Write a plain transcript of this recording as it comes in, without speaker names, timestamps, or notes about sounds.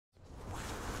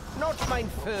Not my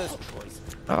first choice.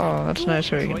 Oh, that's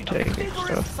nice where you can take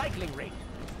stuff. Cycling rate.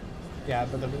 Yeah,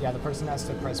 but the person has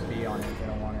to press B on it if they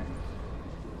don't want it.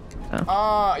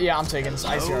 Oh. Yeah, I'm taking this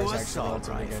ICR is actually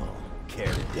relatively good.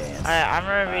 Care to dance? I'm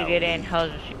gonna be getting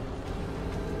hell's.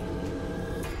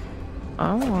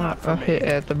 I want a hit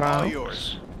at the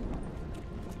box.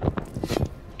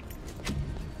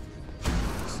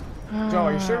 Joe,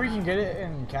 are you sure we can get it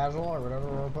in casual or whatever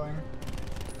we're playing?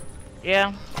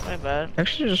 Yeah, my bad. I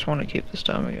actually just want to keep this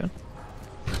time again.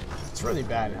 It's really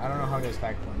bad. I don't know how it is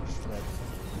back punch,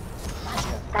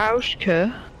 but...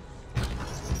 Auschka.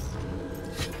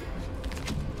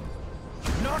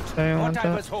 Not Anyone what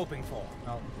I was hoping for.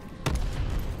 No.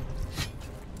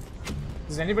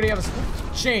 Does anybody have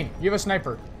a... Shane, you have a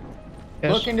sniper.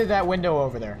 Yes. Look into that window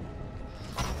over there.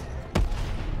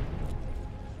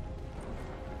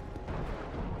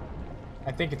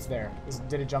 I think it's there.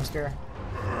 Did it jump scare?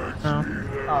 No.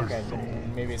 Oh, okay,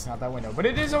 then maybe it's not that window. But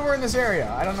it is over in this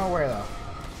area. I don't know where, though.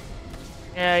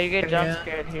 Yeah, you get jump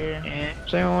scared here. Yeah.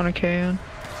 Does anyone want a can?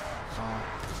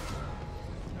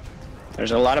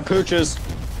 There's a lot of pooches.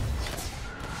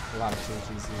 A lot of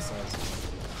coochies, he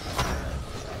says.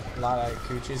 A lot of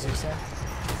coochies, you said?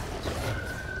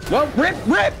 Whoa, rip,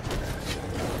 rip!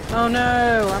 Oh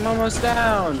no, I'm almost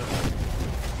down.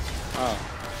 Oh.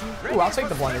 Ooh, I'll take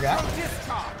the blunder guy.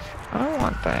 I don't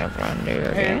want that one,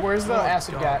 dude. Hey, where's the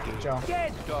acid guy, Joe?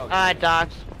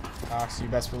 Docs. So you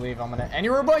best believe I'm gonna... And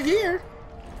you were but here!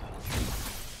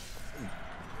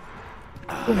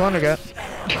 Who won again?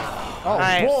 Oh,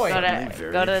 Alright, boy!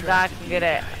 go to the docks and get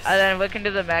it. And then look into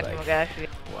the magma gas.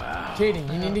 Wow.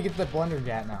 Kaden, you need to get the blunder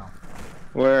gat now.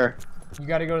 Where? You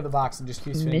gotta go to the box and just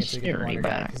keep spinning it to get the Mystery blunder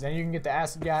gat. box. Because then you can get the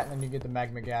acid gat and then you get the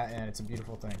magma gat and it's a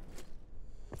beautiful thing.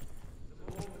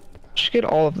 Just get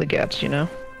all of the gets, you know?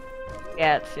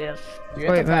 Yes. Do you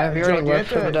Wait, have to Matt, have you already left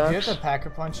for the do you have docks? to packer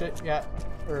punch it yet?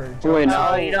 Or Wait, No,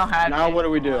 now, you don't have now to. what do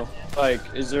we do? Like,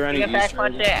 is there any You can back Easter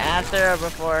punch eggs? it after or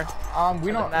before.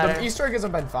 we don't... matter. The Easter egg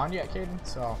hasn't been found yet, Kaden,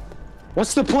 so...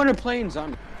 What's the point of playing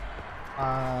zombie?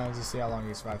 Just see how long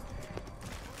you survive.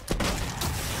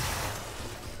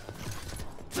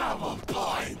 Double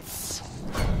points.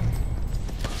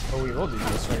 Oh, we will do the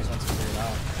Easter eggs once we figure it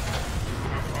out.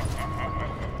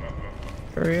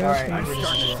 Hurry up. Alright, I'm we're just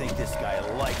starting to gonna- think this guy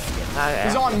likes getting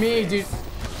He's on me, dude.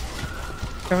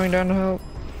 Coming down to help.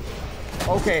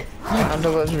 Okay.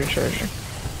 Gondola's recharging.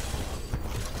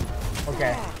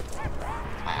 Okay.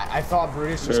 I thought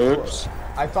Brutus just... Oops.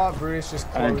 I thought Brutus just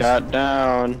I closed. got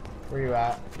down. Where you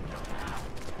at?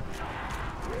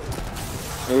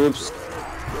 Oops.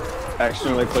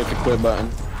 Accidentally clicked the quit button.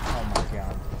 Oh my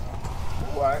god.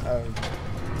 What a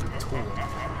tool.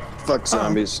 Fuck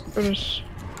zombies. Brutus.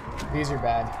 These are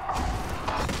bad.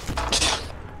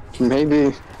 Maybe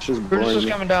it's just Brutus boring. is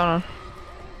coming down on.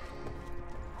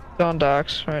 It's on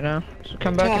docks right now. So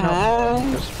come back and help.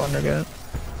 This Thunder get it.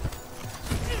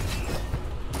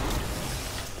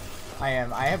 I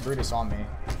have Brutus on me.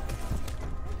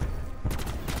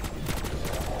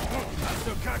 Not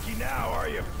so cocky now, are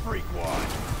you, freakwad?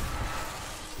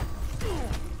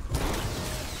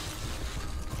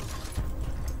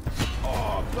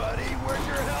 Oh, buddy, where'd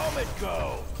your helmet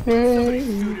go? Somebody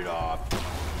shoot it off.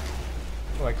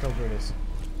 Oh, I killed Brutus.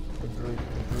 The brute.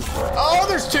 Oh,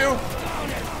 there's two!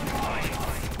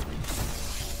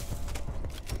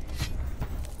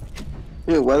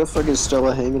 Dude, why the fuck is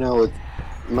Stella hanging out with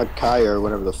Makai or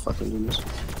whatever the fuck his name is?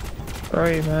 Where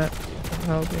are you, Matt?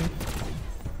 I'll help you.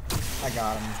 I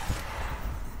got him.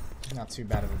 He's not too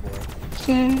bad of a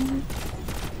boy.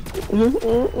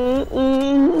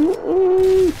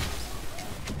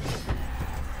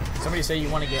 Somebody say you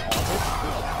want to get altered?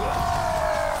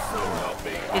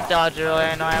 He's dodged earlier.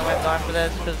 I know I went gone for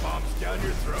this because. Bombs down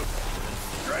your throat.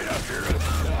 Straight up here.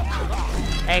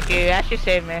 Thank you. You actually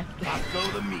saved me. Go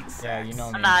the meat Yeah, you know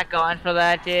me. I'm not going for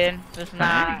that, dude. Just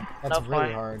not. That's No really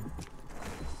point. hard.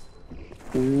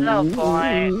 No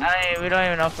point. I mean, we don't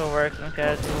even know if it works in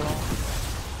casual.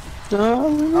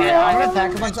 Alright, I'm gonna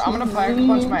pack a bunch. I'm gonna pack a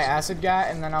bunch of my acid guy,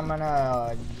 and then I'm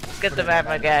gonna Get the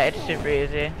magma guy. It's super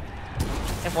easy.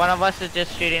 If one of us is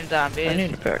just shooting I zombies,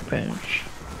 need a pack pinch.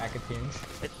 pack a pinch.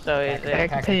 it's so easy. Pack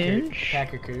Pack a pinch.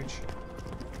 pack a cooch.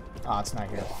 Oh, it's not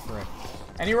here. Right.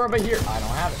 Anywhere but here. I don't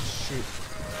have it. Shoot.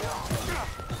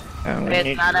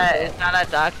 It's not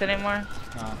at docks anymore.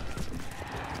 No.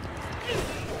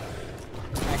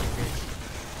 Pack a cooch.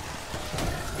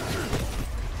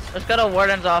 Let's go to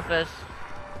Warden's office.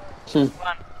 Hmm. Come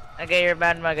on. I get your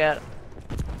magma guy.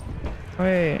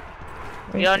 Wait.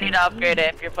 You don't need to upgrade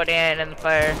it if you're putting it in the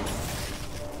fire.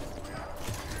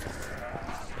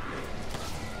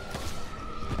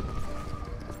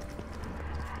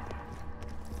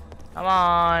 Come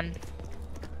on.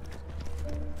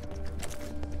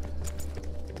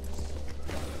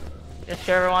 Just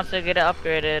whoever wants to get it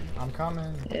upgraded. I'm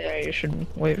coming. Yeah, you should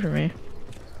wait for me.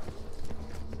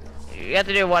 You have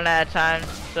to do one at a time,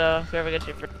 so whoever gets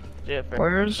you first, do it first.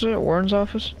 Where is it? Warren's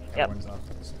office? Yep. Warren's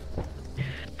office.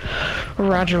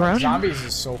 Roger, Roger. Zombies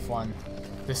is so fun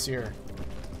this year.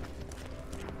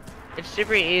 It's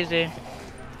super easy.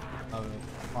 Love it.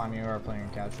 Well, I mean, we are playing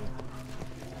casual.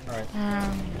 Alright,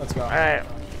 let's go. Alright.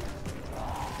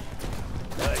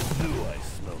 I knew I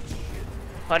smelled shit.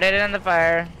 Put it in the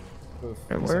fire. Oof.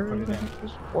 Wait, Guess I where put it in.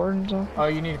 is Warren's office? Oh,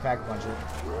 you need to pack a punch it.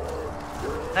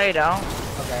 No, you don't.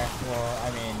 Okay, well,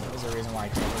 I mean, there's a reason why I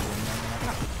can't put it in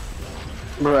there.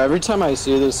 Bro, every time I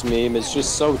see this meme, it's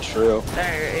just so true.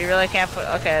 No, you really can't put.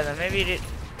 Okay, then maybe you do.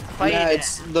 Yeah,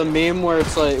 it's the meme where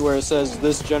it's like where it says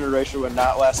this generation would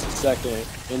not last a second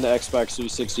in the Xbox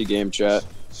 360 game chat.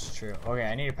 It's true. Okay,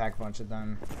 I need to pack a punch it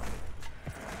then.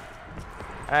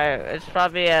 Alright, it's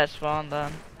probably at spawn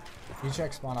then. You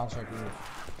check spawn, I'll check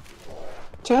roof.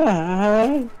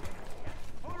 Time.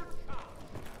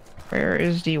 Where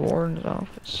is the Warren's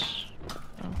office?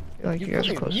 Oh, I feel like you guys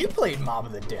are close. You played Mob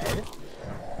of the Dead.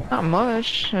 Not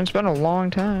much. It's been a long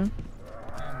time.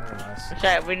 More or less.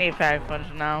 Chat, we need pack punch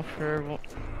now for.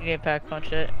 You need pack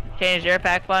punch it. Change your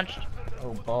pack punch.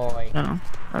 Oh boy. No,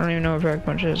 I don't even know what Drag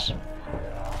Punch is.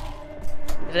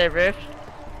 Is it roof?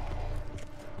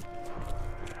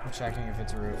 I'm checking if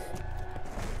it's a roof.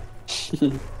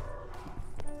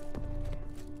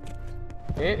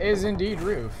 It is indeed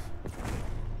roof.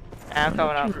 Yeah, I'm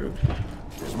coming up.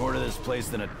 There's more to this place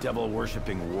than a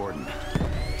devil-worshipping warden.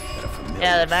 And a familiar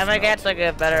Yeah, the Mama smell. gets like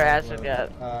a better acid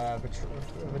gut.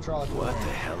 Vitrolic. What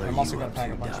the hell are I'm also you gonna up pack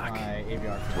to, a bunch of Doc? my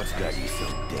ABR. What's got you so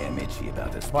damn itchy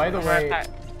about this? By the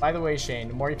Alright, way, Shane,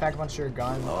 the more you pack a bunch of your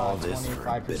gun, All this for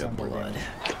a bit 25% of more blood.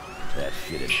 damage. That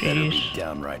shit had better be Jeez.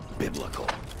 downright biblical.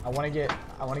 I want to get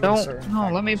a Don't. certain. No,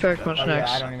 let me pack punch Oh, yeah,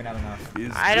 next. I don't even have enough.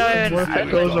 I don't even. What if I it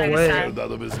don't goes even away? understand.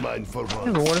 Out of his mind for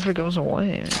Yeah, but what if it goes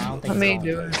away? I don't think Let me so.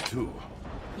 do it. Too.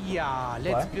 Yeah,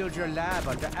 let's What? build your lab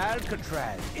under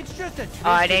Alcatraz. It's just a Oh,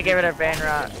 I need to get rid of brain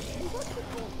rot.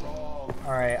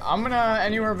 Alright, I'm gonna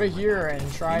anywhere but here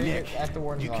and try to Nick, get at the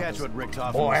warden's you office. catch what Rick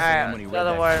Toffin Boy. was saying when he Alright, read go to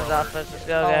the that warden's quote? office. Let's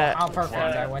go Oh, get. I'm perfect.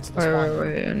 I went to the Wait, spawn.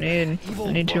 wait.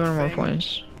 I need 200 more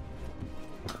points.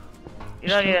 You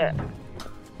don't need it.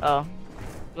 Oh.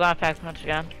 You want to pack punch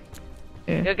again?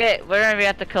 Yeah. You'll get. We're gonna be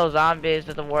at to kill zombies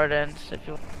at the wardens if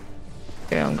you.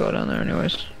 Yeah, I'll go down there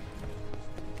anyways.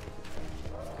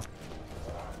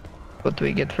 What do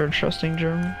we get for trusting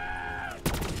German?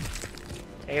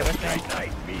 Are you with me?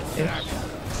 Night meets Yes.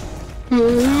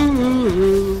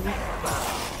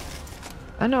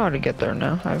 I know how to get there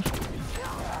now.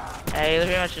 Hey, you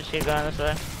pretty much just keep going this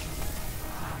way.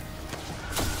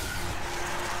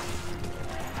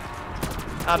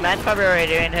 Oh, Matt's probably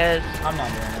already doing his. I'm not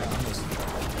doing it.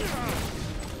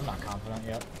 I'm not confident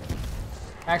yet.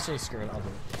 Actually, screw it. I'll do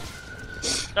it.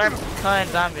 Start killing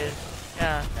zombies.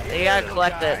 Yeah, you gotta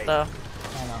collect it though.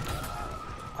 I know.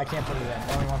 I can't put it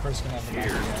in. Only one person can have the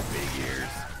Ears, gun. big ears.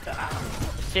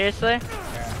 Seriously?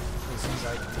 Yeah. It seems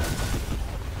like.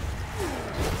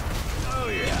 Oh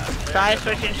yeah. Try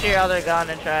switching to your other gun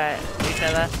and try it. You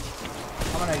try that?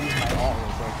 I'm gonna use my alt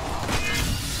real quick.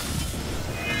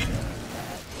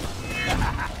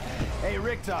 Hey,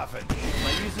 Rick Toffin, am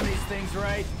I using these things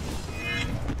right?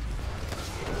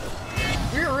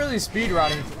 We were really speed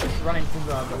running through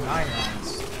the 9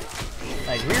 rounds.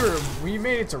 Like we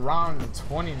made it to round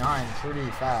 29 pretty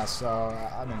fast. So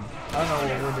I mean, I don't know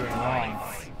what we're doing wrong.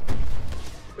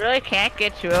 Really can't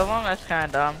get 2 of them? That's kind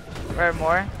of dumb. Or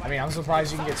more? I mean, I'm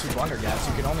surprised you can get 2 blundergats.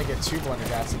 You can only get 2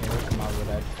 blundergats and you would come out with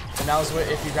it. And that was what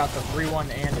if you got the free one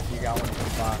and if you got one from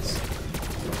the box.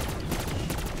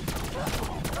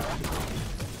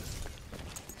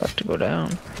 Have to go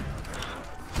down.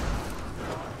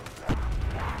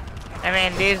 I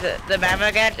mean, the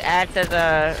memo gets act as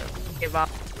a bomb.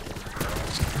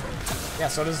 Yeah,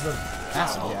 so does the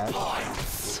acid gat.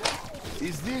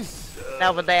 Is this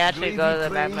No, but they actually go to the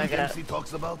memo plane get. Dempsey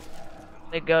talks about?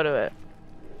 They go to it.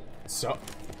 So.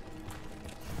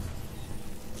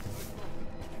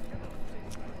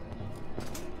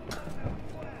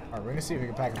 Alright, we're gonna see if we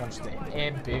can pack a bunch of the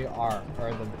MBR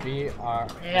or the BR.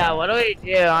 Yeah, what do we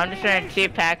do? I'm just trying to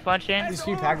keep pack punching. Just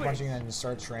keep pack punching and then just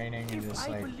start training and just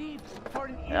like.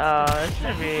 Oh, this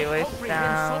should be a waste of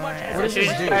time. What does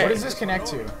this do? What does this connect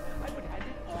to?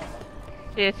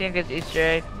 See, I think it's Easter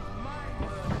egg.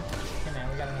 Hey man,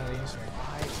 we got another Easter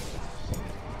egg.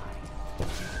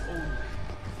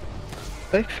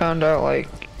 They found out like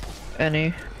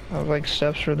any of like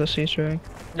steps for this Easter egg.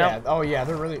 Yeah. Oh yeah,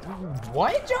 they're really.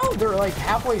 What, Joe? They're like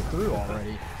halfway through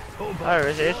already. Oh,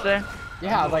 seriously?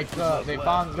 Yeah, like they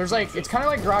found. There's like it's kind of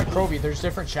like Dracovent. There's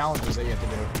different challenges that you have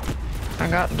to do. I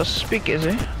got the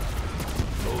speakeasy.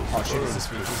 Oh shit, it's the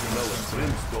speakeasy.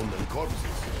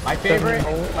 My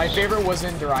favorite was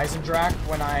in Dracovent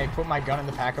when I put my gun in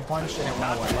the pack-a-punch and it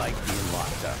went away. Like being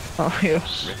locked up. Oh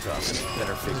yes.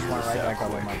 Better Just figure went this right out. back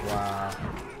up. I'm like, wow.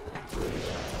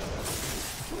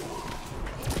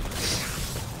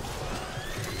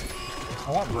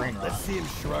 I want brain rot. Let's see him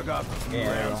shrug off a few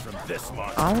Yeah. rounds from this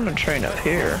mark. I want to train up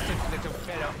here.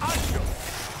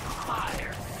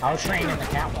 I'll train in the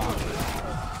catwalk.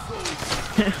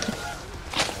 You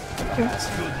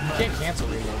can't cancel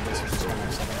reload this, which is kind of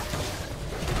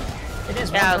exciting. It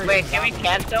is. Yeah, one wait, person can we down.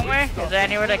 camp somewhere? Is there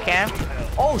anywhere to camp?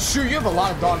 Oh shoot, you have a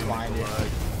lot of dogs behind you.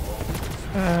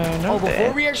 No Oh, before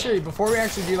bad. we actually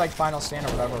do like final stand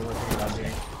or whatever we're thinking about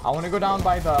doing, I want to go down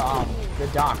by the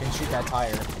dock and shoot that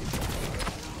tire.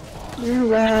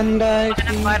 Find a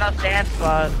final stand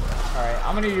spot. All right,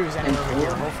 I'm gonna use anywhere we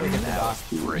can. Hopefully get the dock.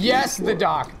 Yes, the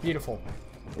dock. Beautiful.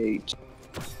 8.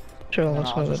 Sure, And let's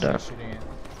I'll go to the just dock. start shooting it.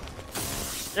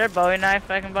 Is there a Bowie knife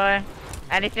I can buy?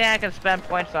 Anything I can spend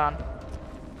points on.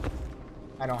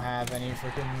 I don't have any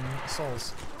freaking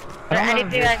souls.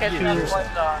 Anything I can spend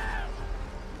points on.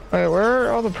 Wait, where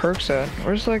are all the perks at?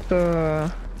 Where's like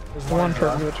the There's one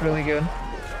perk dock. that's really good?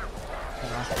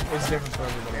 It's different for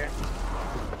everybody.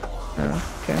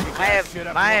 Oh, okay. I have Clip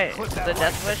that the light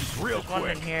death switch wish. real There's one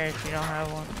quick. in here if you don't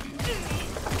have one.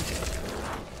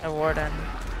 A warden.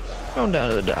 Going down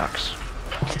to the docks.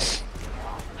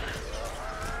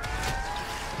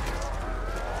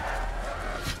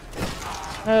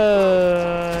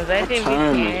 Is there anything we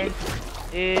time can is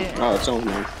do? Oh, it's on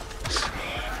there.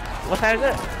 What time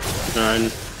is it?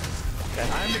 9.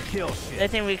 Time to kill shit.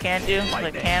 Anything we can do?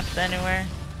 Like camps anywhere?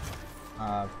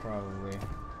 Probably.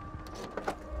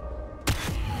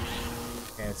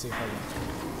 Okay, let's see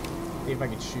if I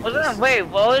can shoot this. Wait,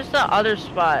 what was the other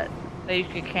spot that you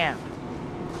could camp?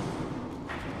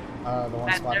 The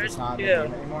one spot there's that's not in two. the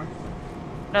game anymore.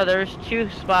 No, there was 2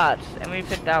 spots, and we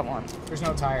picked that one. There's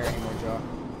no tire anymore, Joe.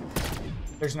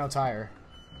 There's no tire.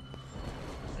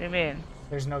 What do you mean?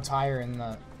 There's no tire in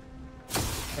the.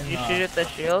 You shoot at the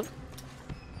shield?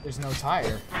 There's no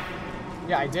tire.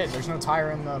 Yeah, I did. There's no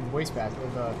tire in the wastebasket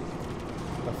or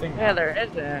the thing. Yeah, now. there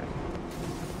isn't.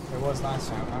 There was last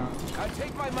time. I'll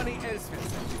take my money elsewhere.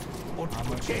 How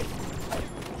much?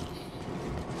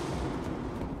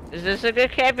 Is this a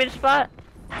good camping spot?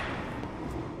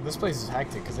 This place is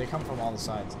hectic because they come from all the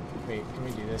sides. Wait, can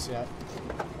we do this yet?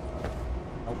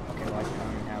 Oh, okay. Well, I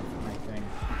don't even have my thing.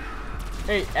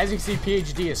 Hey, as you can see,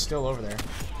 PhD is still over there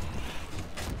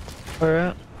Where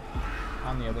at?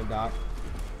 on the other dock.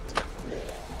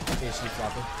 PhD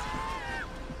flopper.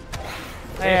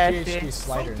 Oh, yeah, I PhD see.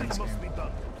 slider in this game. Must be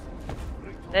done.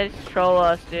 They just troll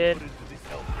us, dude. Put into this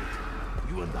outfit.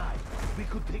 You and I, we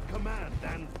could take command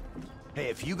and... Hey,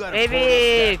 if you got a Maybe corner stacked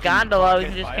in your gondola, we pocket,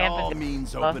 can just by camp all in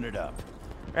means, gondola. open it up.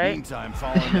 Right? Meantime,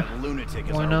 following that lunatic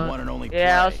is Why our not? one and only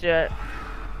Yeah, I'll play. do it.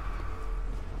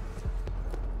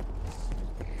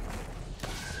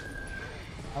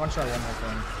 I want to try one more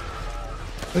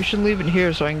thing. We should leave it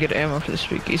here so I can get ammo for the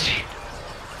speakeasy.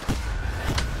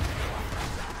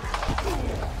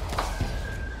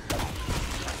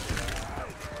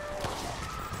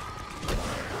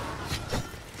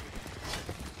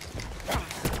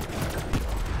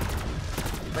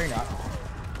 Bring it up.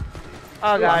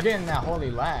 Oh Ooh, I'm god. getting that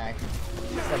holy lag.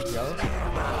 What's up,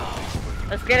 Joe?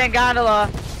 Let's get in gondola.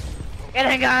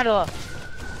 Get in gondola.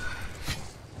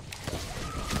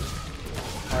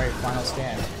 Alright, final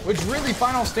stand. Which really,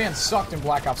 final stand sucked in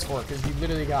Black Ops 4 because you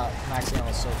literally got max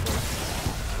ammo so quick.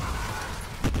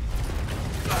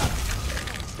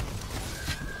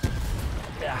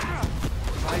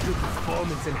 Hydro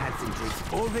performance enhancing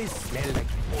drinks always smell like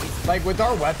poison. Like with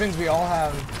our weapons, we all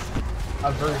have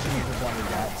a version of the one we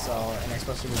got. So, and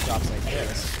especially with drops like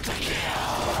this.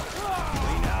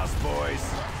 Clean house, boys.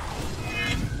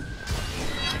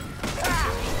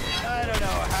 I don't know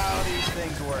how these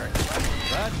things work,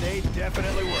 but they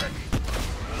definitely work.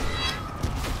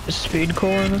 Is speed cool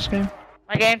in this game?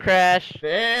 My game crashed.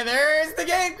 There's the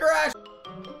game crash.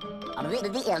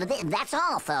 That's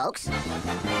all, folks.